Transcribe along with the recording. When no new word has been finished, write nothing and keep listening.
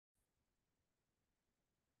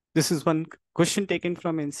This is one question taken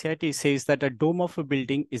from NCERT. Says that a dome of a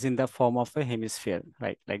building is in the form of a hemisphere,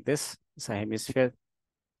 right? Like this. It's a hemisphere.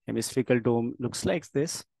 Hemispherical dome looks like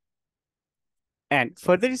this. And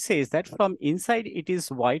further it says that from inside it is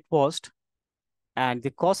whitewashed and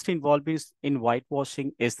the cost involved is in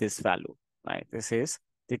whitewashing is this value, right? This is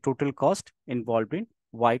the total cost involved in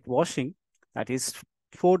whitewashing, that is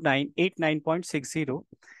 4989.60.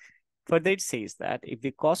 Further, it says that if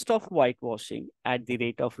the cost of whitewashing at the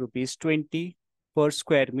rate of rupees 20 per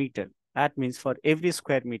square meter, that means for every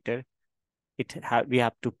square meter, we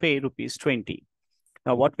have to pay rupees 20.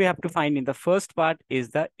 Now, what we have to find in the first part is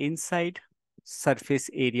the inside surface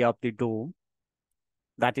area of the dome,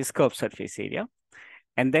 that is curved surface area.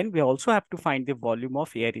 And then we also have to find the volume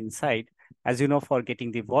of air inside. As you know, for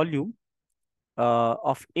getting the volume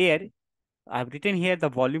of air, I've written here the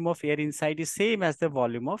volume of air inside is same as the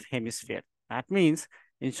volume of hemisphere. That means,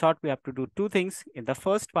 in short, we have to do two things. In the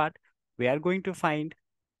first part, we are going to find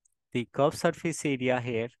the curved surface area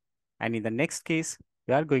here. And in the next case,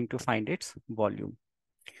 we are going to find its volume.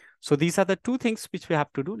 So these are the two things which we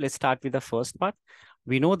have to do. Let's start with the first part.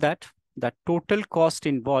 We know that the total cost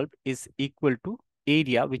involved is equal to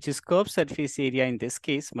area, which is curved surface area in this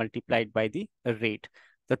case, multiplied by the rate.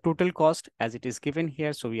 The total cost as it is given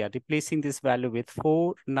here. So we are replacing this value with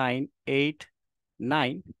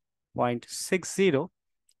 4989.60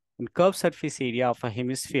 in curved surface area of a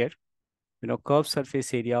hemisphere. You know, curved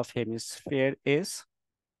surface area of hemisphere is,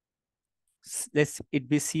 let's it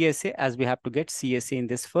be CSA, as we have to get CSA in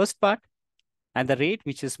this first part, and the rate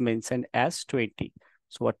which is mentioned as 20.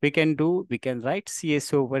 So what we can do, we can write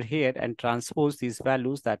CSA over here and transpose these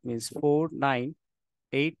values. That means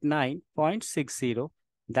 4989.60,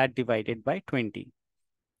 that divided by 20.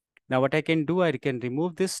 Now what I can do, I can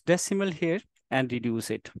remove this decimal here and reduce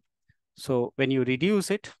it. So when you reduce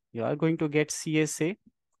it, you are going to get CSA.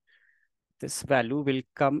 This value will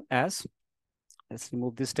come as, let's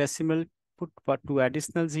remove this decimal, put for 2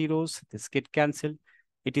 additional zeros, this get cancelled.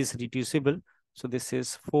 It is reducible. So this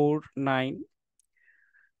is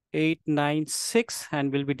 49896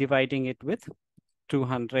 and we'll be dividing it with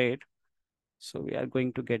 200. So we are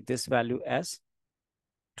going to get this value as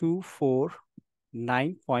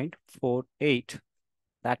 249.48.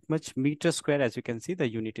 That much meter square. As you can see, the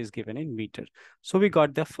unit is given in meter. So we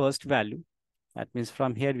got the first value. That means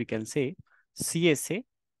from here we can say CSA,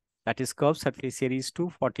 that is curved surface area, is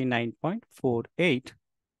 249.48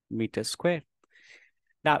 meters square.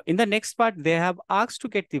 Now, in the next part, they have asked to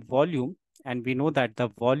get the volume, and we know that the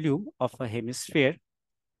volume of a hemisphere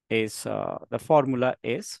is, the formula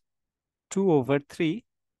is 2/3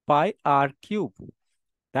 pi r cube.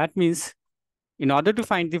 That means in order to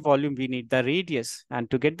find the volume, we need the radius. And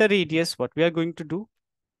to get the radius, what we are going to do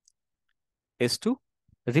is to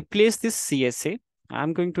replace this CSA.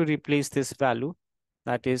 I'm going to replace this value,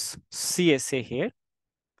 that is CSA here,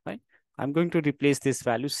 right? I'm going to replace this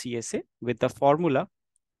value CSA with the formula.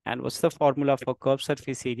 And what's the formula for curved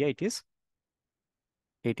surface area? It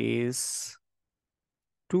is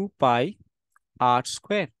 2 pi r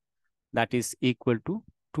square, that is equal to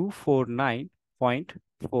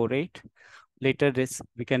 249.48. Later this,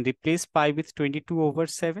 we can replace pi with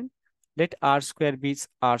 22/7. Let r square be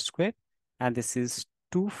r square, and this is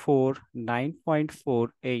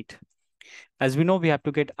 249.48. As we know, we have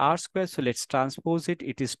to get r square, so let's transpose it.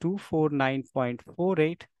 It is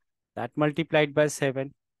 249.48, that multiplied by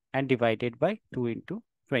 7 and divided by 2 into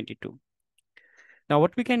 22. Now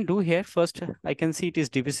what we can do here, first I can see it is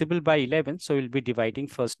divisible by 11, so we'll be dividing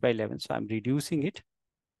first by 11. So I'm reducing it.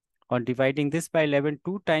 On dividing this by 11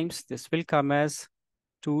 two times, this will come as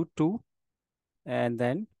 2 and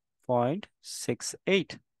then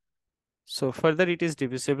 0.68. So further it is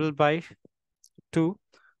divisible by 2.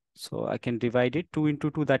 So I can divide it. 2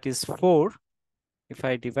 into 2, that is 4. If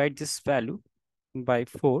I divide this value by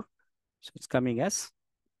 4, so it's coming as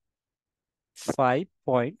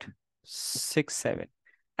 5.67.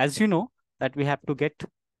 As you know that we have to get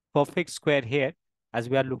perfect square here, as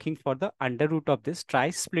we are looking for the under root of this,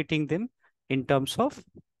 try splitting them in terms of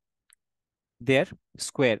their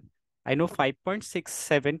square. I know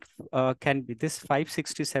 5.67 can be this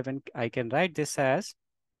 567. I can write this as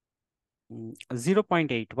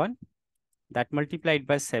 0.81, that multiplied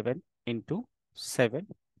by 7 into 7.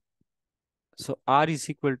 So r is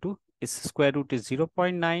equal to, its square root is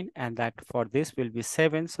 0.9, and that for this will be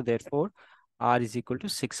 7. So therefore, r is equal to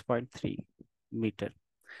 6.3 meter.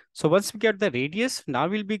 So once we get the radius, now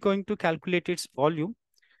we'll be going to calculate its volume.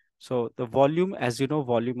 So the volume, as you know,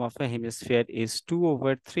 volume of a hemisphere is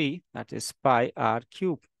 2/3, that is pi r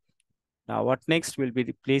cube. Now what next? We'll be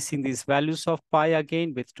replacing these values of pi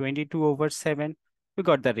again with 22/7. We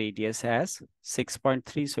got the radius as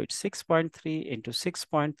 6.3. So it's 6.3 into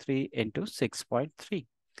 6.3 into 6.3.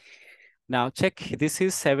 Now check, this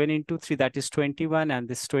is 7 into 3, that is 21, and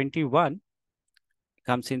this 21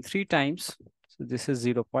 comes in 3 times. So this is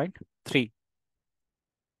 0.3.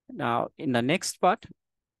 Now in the next part,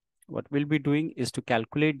 what we'll be doing is to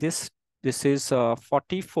calculate this. This is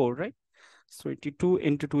 44, right? So 22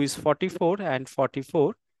 into 2 is 44, and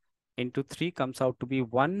 44 into 3 comes out to be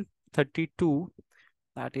 132.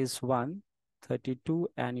 That is 132,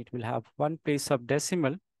 and it will have one place of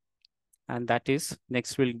decimal. And that is,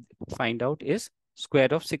 next we'll find out is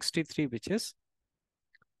square of 63, which is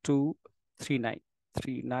 239,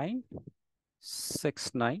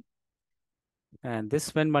 3969. And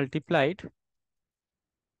this when multiplied,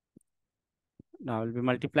 now we'll be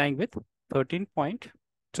multiplying with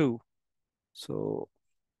 13.2. So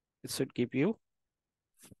it should give you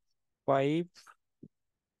 5.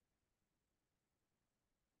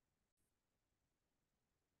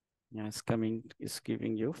 Yeah, it's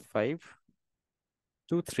giving you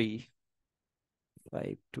 523,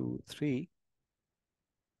 523,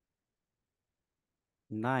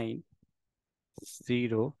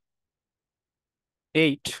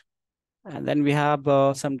 908. And then we have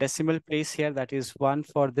some decimal place here, that is 1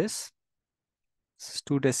 for this. This is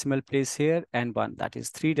 2 decimal place here, and 1, that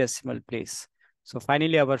is 3 decimal place. So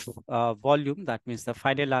finally our volume, that means the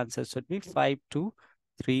final answer should be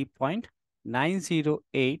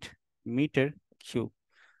 523.908 meter cube.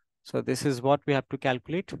 So this is what we have to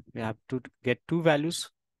calculate. We have to get 2 values,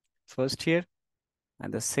 first here,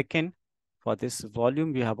 and the second for this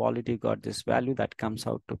volume, we have already got this value that comes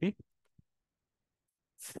out to be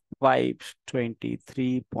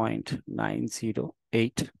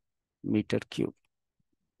 523.908 meter cube.